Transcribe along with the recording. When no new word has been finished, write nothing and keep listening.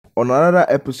On another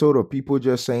episode of People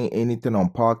Just Saying Anything on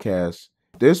podcasts,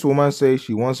 this woman says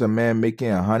she wants a man making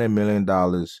 $100 million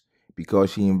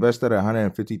because she invested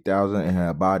 $150,000 in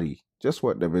her body. Just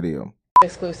watch the video.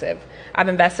 Exclusive. I've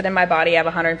invested in my body. I have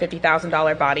a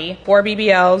 $150,000 body. 4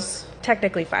 BBLs,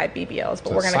 technically 5 BBLs,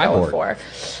 but we're going to go with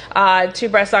 4. 2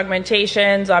 breast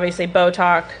augmentations, obviously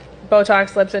Botox,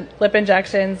 lip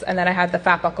injections, and then I had the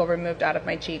fat buckle removed out of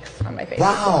my cheeks on my face.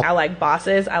 Wow. I like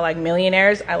bosses. I like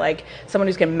millionaires. I like someone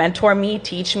who's going to mentor me,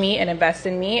 teach me, and invest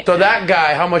in me. So that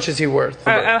guy, how much is he worth?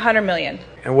 $100 million.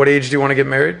 And what age do you want to get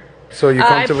married? So you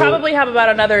comfortable? I probably have about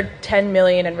another $10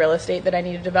 million in real estate that I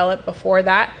need to develop before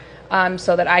that.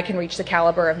 So that I can reach the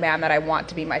caliber of man that I want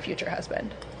to be my future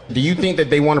husband. Do you think that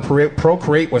they want to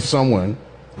procreate with someone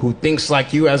who thinks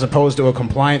like you as opposed to a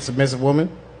compliant, submissive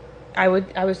woman? I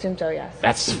would assume so, yes.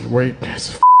 That's a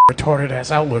retarded ass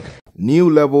outlook. New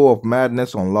level of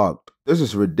madness unlocked. This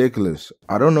is ridiculous.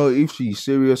 I don't know if she's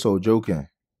serious or joking.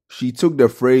 She took the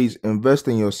phrase invest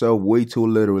in yourself way too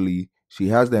literally. She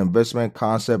has the investment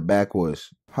concept backwards.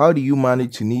 How do you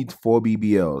manage to need 4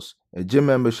 BBLs? A gym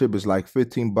membership is like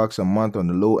 $15 a month on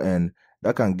the low end.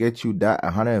 That can get you that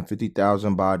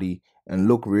 $150,000 body and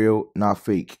look real, not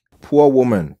fake. Poor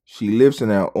woman. She lives in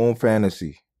her own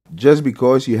fantasy. Just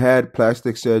because you had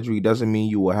plastic surgery doesn't mean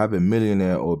you will have a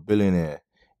millionaire or billionaire.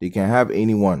 They can have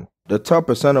anyone. The top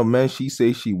percent of men she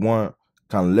says she wants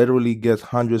can literally get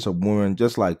hundreds of women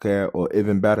just like her or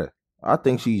even better. I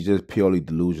think she's just purely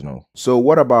delusional. So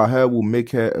what about her will make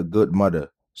her a good mother?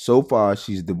 So far,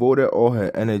 she's devoted all her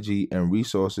energy and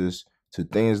resources to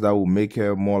things that will make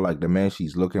her more like the man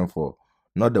she's looking for,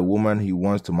 not the woman he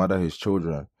wants to mother his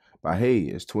children. But hey,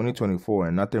 it's 2024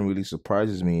 and nothing really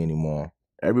surprises me anymore.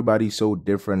 Everybody's so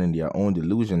different in their own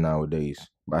delusion nowadays.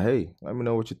 But hey, let me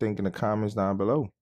know what you think in the comments down below.